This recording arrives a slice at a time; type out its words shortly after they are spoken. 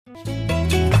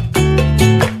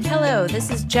Hello,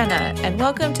 this is Jenna, and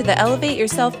welcome to the Elevate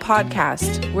Yourself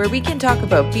podcast, where we can talk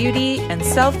about beauty and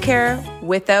self-care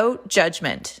without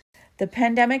judgment. The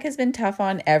pandemic has been tough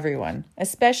on everyone.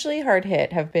 Especially hard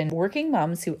hit have been working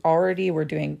moms who already were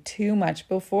doing too much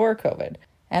before COVID,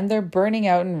 and they're burning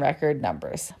out in record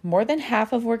numbers. More than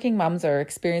half of working moms are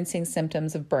experiencing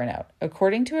symptoms of burnout.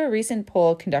 According to a recent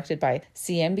poll conducted by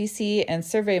CNBC and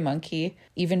SurveyMonkey,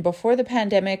 even before the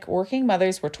pandemic, working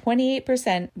mothers were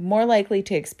 28% more likely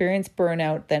to experience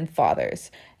burnout than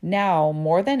fathers. Now,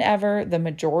 more than ever, the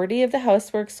majority of the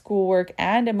housework, schoolwork,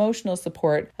 and emotional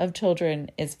support of children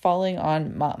is falling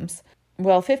on moms.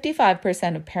 Well,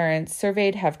 55% of parents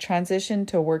surveyed have transitioned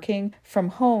to working from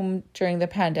home during the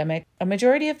pandemic. A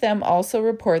majority of them also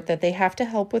report that they have to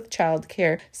help with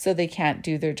childcare so they can't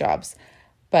do their jobs.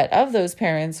 But of those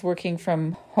parents working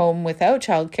from home without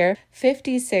childcare,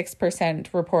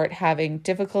 56% report having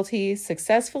difficulty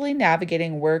successfully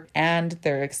navigating work and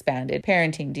their expanded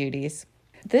parenting duties.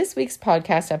 This week's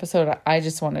podcast episode, I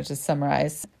just wanted to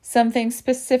summarize something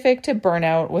specific to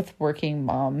burnout with working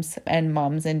moms and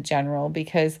moms in general,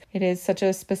 because it is such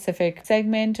a specific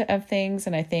segment of things.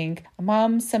 And I think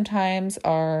moms sometimes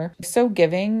are so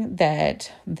giving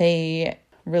that they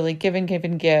really give and give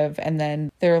and give, and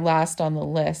then they're last on the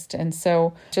list. And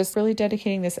so just really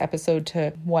dedicating this episode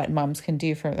to what moms can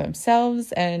do for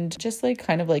themselves and just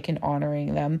kind of in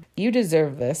honoring them. You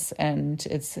deserve this, and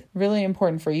it's really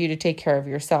important for you to take care of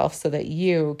yourself so that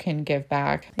you can give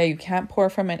back. Now, you can't pour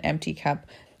from an empty cup.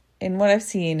 And what I've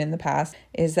seen in the past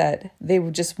is that they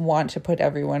would just want to put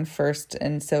everyone first.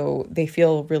 And so they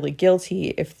feel really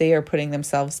guilty if they are putting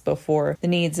themselves before the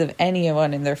needs of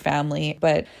anyone in their family.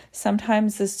 But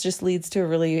sometimes this just leads to a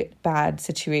really bad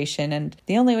situation. And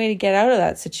the only way to get out of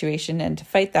that situation and to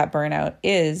fight that burnout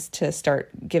is to start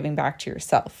giving back to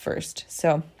yourself first.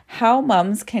 So how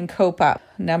moms can cope up.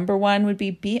 Number one would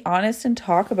be honest and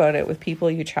talk about it with people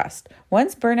you trust.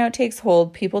 Once burnout takes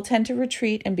hold, people tend to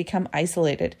retreat and become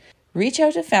isolated. Reach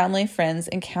out to family, friends,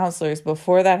 and counselors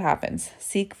before that happens.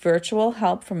 Seek virtual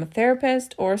help from a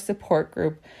therapist or support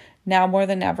group. Now more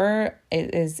than ever,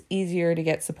 it is easier to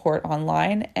get support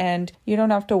online, and you don't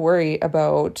have to worry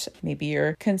about maybe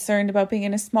you're concerned about being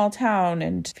in a small town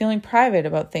and feeling private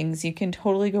about things. You can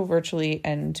totally go virtually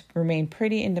and remain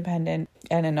pretty independent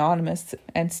and anonymous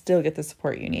and still get the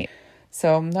support you need.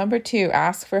 So number two,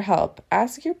 ask for help.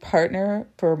 Ask your partner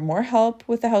for more help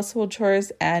with the household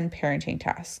chores and parenting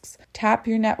tasks. Tap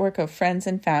your network of friends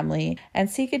and family and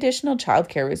seek additional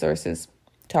childcare resources.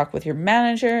 Talk with your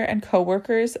manager and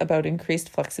coworkers about increased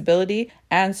flexibility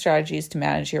and strategies to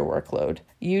manage your workload.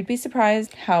 You'd be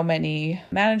surprised how many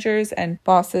managers and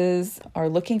bosses are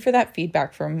looking for that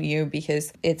feedback from you,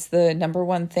 because it's the number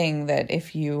one thing that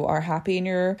if you are happy in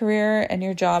your career and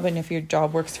your job, and if your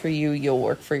job works for you, you'll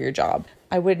work for your job.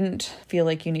 I wouldn't feel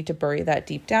like you need to bury that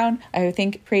deep down. I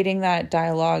think creating that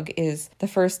dialogue is the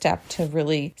first step to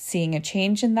really seeing a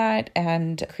change in that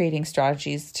and creating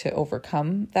strategies to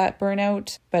overcome that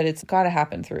burnout. But it's got to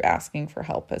happen through asking for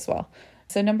help as well.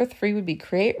 So number three would be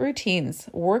create routines.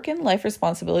 Work and life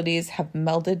responsibilities have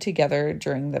melded together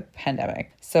during the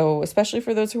pandemic. So especially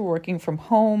for those who are working from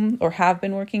home or have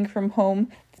been working from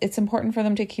home, it's important for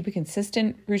them to keep a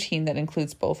consistent routine that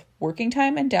includes both working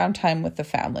time and downtime with the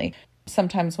family.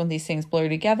 Sometimes when these things blur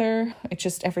together,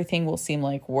 everything will seem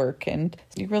like work, and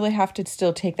you really have to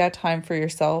still take that time for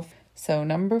yourself. So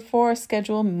number four,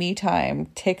 schedule me time.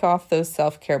 Tick off those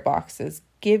self-care boxes.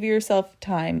 Give yourself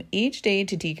time each day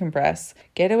to decompress,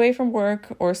 get away from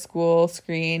work or school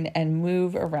screen, and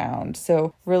move around.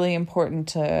 So really important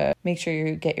to make sure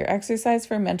you get your exercise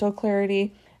for mental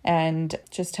clarity and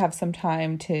just have some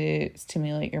time to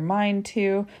stimulate your mind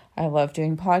too. I love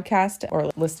doing podcasts or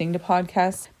listening to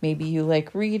podcasts. Maybe you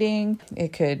like reading.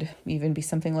 It could even be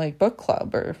something like book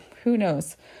club, or who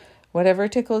knows. Whatever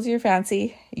tickles your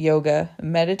fancy, yoga,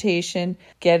 meditation,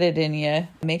 get it in you.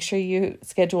 Make sure you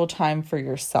schedule time for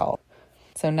yourself.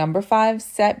 So number five,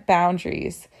 set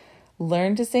boundaries.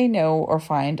 Learn to say no or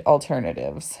find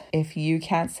alternatives. If you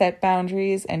can't set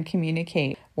boundaries and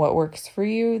communicate what works for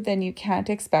you, then you can't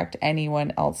expect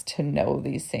anyone else to know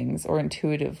these things or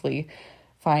intuitively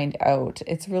find out.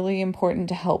 It's really important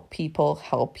to help people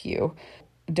help you.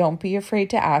 Don't be afraid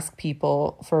to ask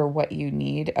people for what you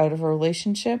need out of a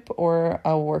relationship or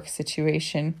a work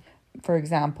situation, for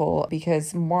example,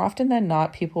 because more often than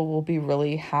not, people will be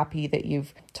really happy that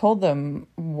you've told them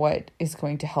what is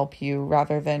going to help you,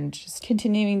 rather than just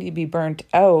continuing to be burnt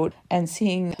out and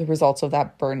seeing the results of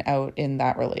that burnout in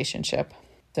that relationship.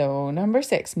 So number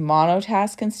 6,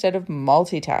 monotask instead of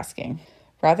multitasking.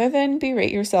 Rather than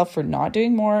berate yourself for not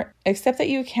doing more, accept that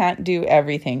you can't do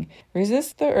everything.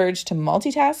 Resist the urge to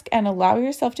multitask and allow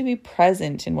yourself to be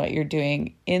present in what you're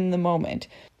doing in the moment,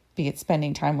 be it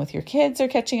spending time with your kids or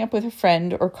catching up with a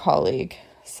friend or colleague.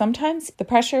 Sometimes the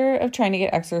pressure of trying to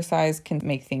get exercise can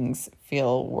make things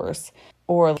feel worse.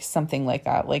 Or something like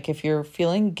that. Like if you're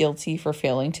feeling guilty for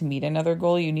failing to meet another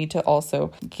goal, you need to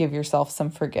also give yourself some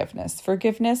forgiveness.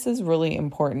 Forgiveness is really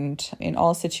important in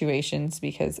all situations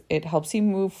because it helps you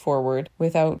move forward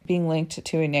without being linked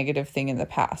to a negative thing in the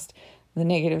past. The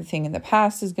negative thing in the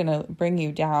past is going to bring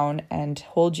you down and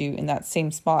hold you in that same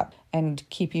spot and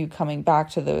keep you coming back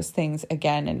to those things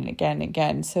again and again and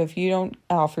again. So if you don't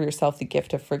offer yourself the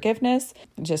gift of forgiveness,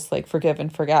 just like forgive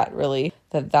and forget, really,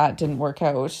 that didn't work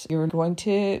out, you're going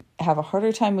to have a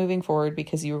harder time moving forward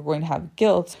because you were going to have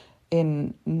guilt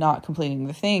in not completing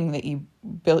the thing that you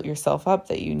built yourself up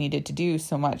that you needed to do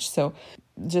so much. So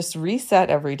just reset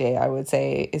every day, I would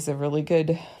say, is a really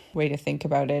good way to think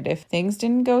about it. If things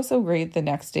didn't go so great the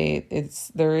next day,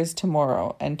 there is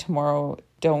tomorrow, and tomorrow,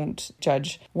 don't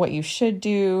judge what you should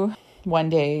do one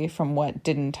day from what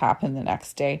didn't happen the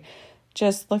next day.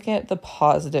 Just look at the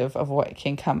positive of what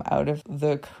can come out of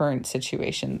the current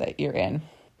situation that you're in.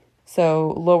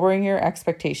 So lowering your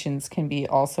expectations can be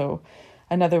also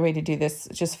another way to do this.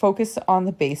 Just focus on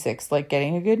the basics, like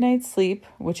getting a good night's sleep,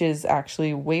 which is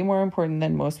actually way more important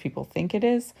than most people think it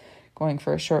is. Going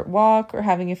for a short walk or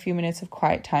having a few minutes of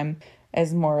quiet time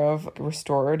as more of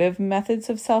restorative methods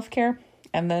of self-care.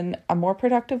 And then a more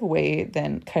productive way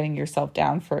than cutting yourself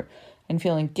down for and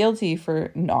feeling guilty for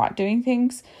not doing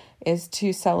things is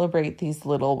to celebrate these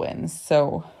little wins.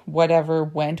 So whatever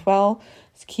went well,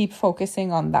 keep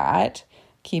focusing on that,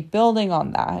 keep building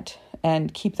on that,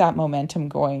 and keep that momentum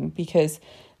going, because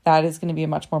that is going to be a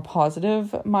much more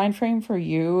positive mind frame for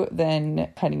you than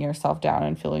cutting yourself down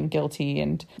and feeling guilty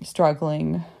and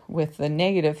struggling with the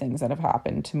negative things that have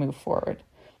happened to move forward.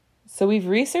 So we've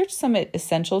researched some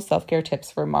essential self-care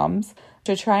tips for moms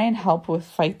to try and help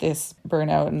fight this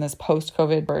burnout and this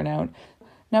post-COVID burnout.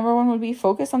 Number one would be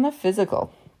focus on the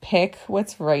physical. Pick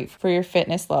what's right for your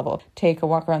fitness level. Take a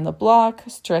walk around the block,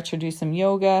 stretch or do some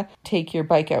yoga, take your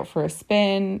bike out for a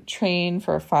spin, train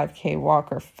for a 5K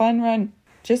walk or fun run.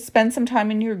 Just spend some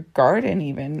time in your garden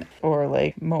even, or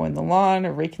like mowing the lawn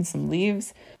or raking some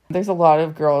leaves. There's a lot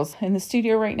of girls in the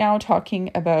studio right now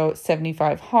talking about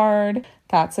 75 Hard.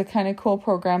 That's a kind of cool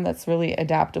program that's really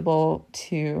adaptable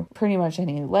to pretty much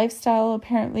any lifestyle,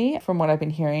 apparently, from what I've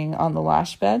been hearing on the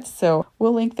Lash Bed. So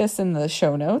we'll link this in the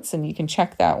show notes and you can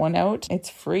check that one out. It's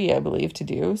free, I believe, to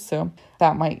do. So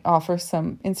that might offer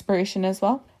some inspiration as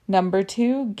well. Number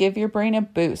 2, give your brain a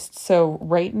boost. So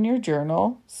write in your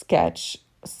journal, sketch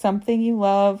something you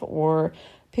love, or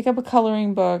pick up a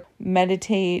coloring book,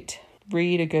 meditate,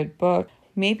 read a good book,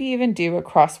 maybe even do a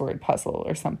crossword puzzle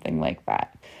or something like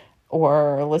that,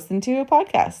 or listen to a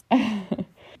podcast.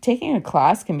 Taking a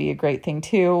class can be a great thing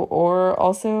too, or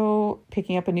also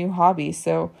picking up a new hobby.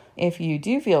 So if you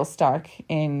do feel stuck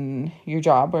in your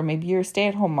job, or maybe you're a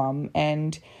stay-at-home mom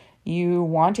and you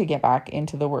want to get back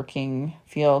into the working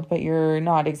field, but you're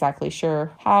not exactly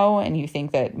sure how, and you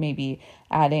think that maybe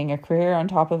adding a career on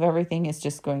top of everything is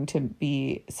just going to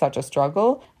be such a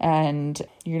struggle, and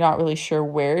you're not really sure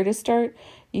where to start,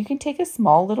 you can take a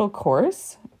small little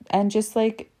course and just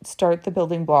like start the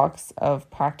building blocks of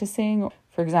practicing.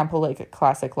 For example, like a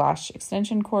classic lash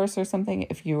extension course or something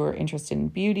if you were interested in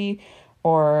beauty.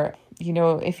 Or,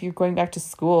 if you're going back to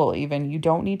school, even, you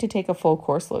don't need to take a full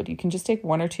course load. You can just take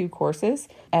 1 or 2 courses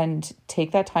and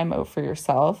take that time out for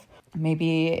yourself.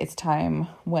 Maybe it's time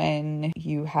when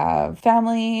you have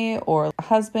family or a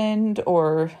husband,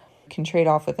 or can trade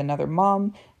off with another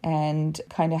mom and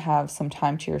kind of have some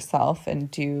time to yourself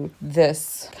and do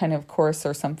this kind of course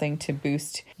or something to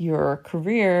boost your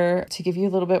career, to give you a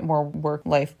little bit more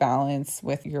work-life balance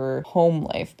with your home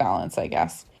life balance, I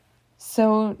guess.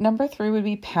 So number 3 would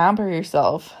be pamper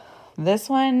yourself. This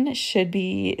one should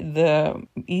be the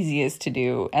easiest to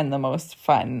do and the most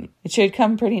fun. It should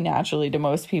come pretty naturally to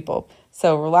most people.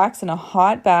 So relax in a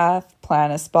hot bath,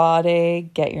 plan a spa day,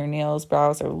 get your nails,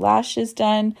 brows, or lashes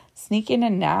done, sneak in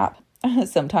a nap.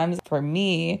 Sometimes for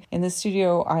me in the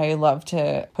studio, I love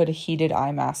to put a heated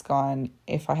eye mask on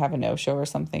if I have a no-show or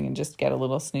something and just get a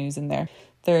little snooze in there.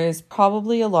 There's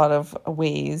probably a lot of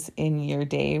ways in your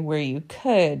day where you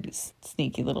could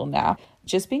sneaky little nap.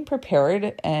 Just being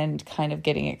prepared and kind of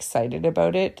getting excited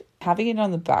about it, having it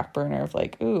on the back burner of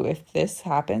like, ooh, if this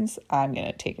happens, I'm going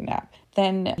to take a nap.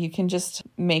 Then you can just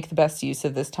make the best use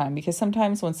of this time, because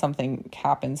sometimes when something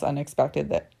happens unexpected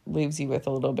that leaves you with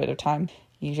a little bit of time,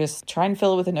 you just try and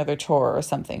fill it with another chore or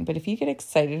something. But if you get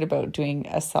excited about doing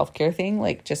a self-care thing,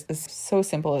 like just as so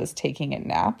simple as taking a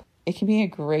nap, it can be a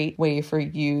great way for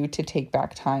you to take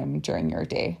back time during your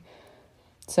day.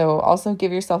 So also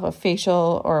give yourself a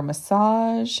facial or a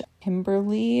massage.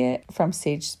 Kimberly from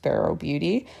Sage Sparrow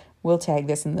Beauty, we'll tag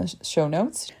this in the show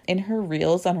notes. In her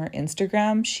reels on her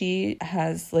Instagram, she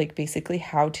has like basically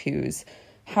how-tos,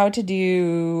 how to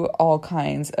do all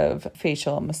kinds of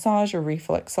facial massage or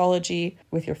reflexology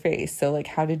with your face. So like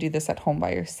how to do this at home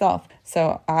by yourself.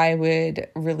 So I would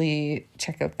really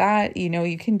check out that.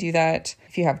 You can do that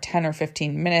if you have 10 or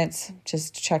 15 minutes.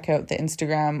 Just check out the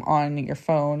Instagram on your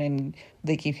phone, and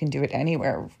like you can do it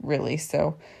anywhere really.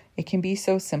 So it can be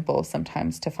so simple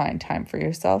sometimes to find time for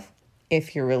yourself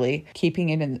if you're really keeping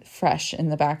it fresh in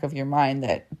the back of your mind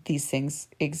that these things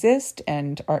exist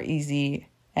and are easy,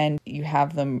 and you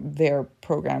have them there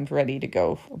programmed ready to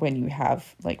go when you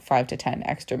have like 5 to 10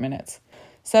 extra minutes.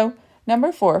 So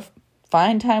number 4,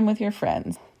 find time with your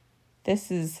friends. This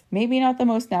is maybe not the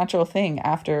most natural thing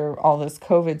after all this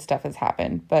COVID stuff has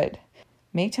happened, but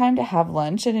make time to have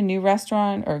lunch at a new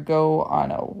restaurant or go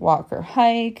on a walk or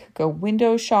hike, go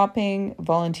window shopping,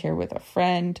 volunteer with a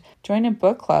friend, join a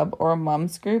book club or a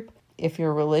mom's group. If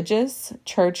you're religious,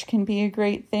 church can be a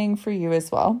great thing for you as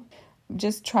well.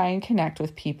 Just try and connect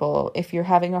with people. If you're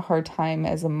having a hard time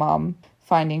as a mom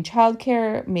finding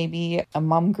childcare, maybe a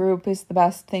mom group is the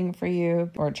best thing for you,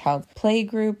 or a child play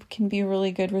group can be a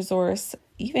really good resource.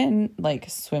 Even like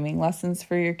swimming lessons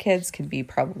for your kids can be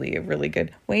probably a really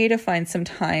good way to find some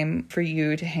time for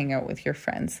you to hang out with your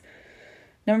friends.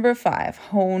 Number 5,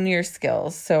 hone your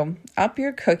skills. So up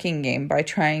your cooking game by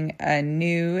trying a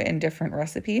new and different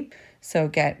recipe. So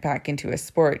get back into a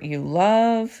sport you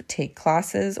love, take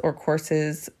classes or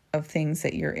courses of things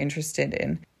that you're interested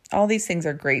in. All these things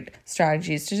are great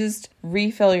strategies to just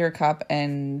refill your cup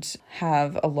and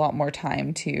have a lot more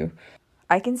time to.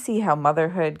 I can see how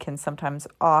motherhood can sometimes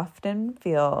often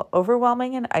feel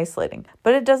overwhelming and isolating,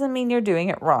 but it doesn't mean you're doing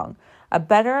it wrong. A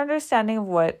better understanding of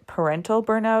what parental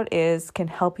burnout is can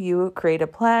help you create a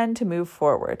plan to move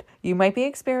forward. You might be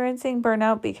experiencing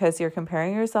burnout because you're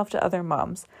comparing yourself to other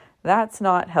moms. That's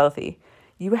not healthy.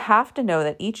 You have to know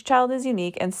that each child is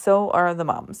unique, and so are the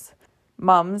moms.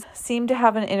 Moms seem to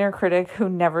have an inner critic who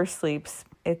never sleeps.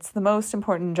 It's the most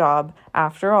important job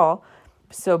after all.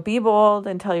 So be bold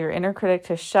and tell your inner critic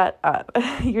to shut up.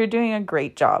 You're doing a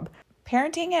great job.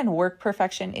 Parenting and work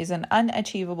perfection is an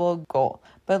unachievable goal,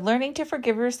 but learning to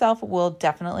forgive yourself will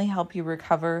definitely help you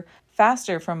recover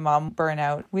faster from mom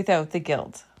burnout without the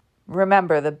guilt.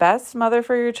 Remember, the best mother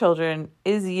for your children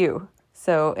is you.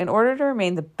 So in order to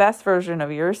remain the best version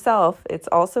of yourself, it's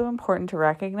also important to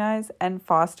recognize and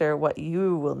foster what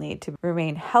you will need to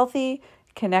remain healthy,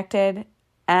 connected,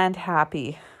 and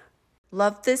happy.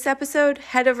 Loved this episode?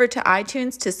 Head over to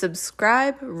iTunes to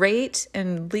subscribe, rate,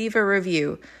 and leave a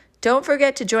review. Don't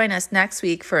forget to join us next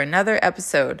week for another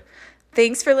episode.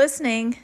 Thanks for listening.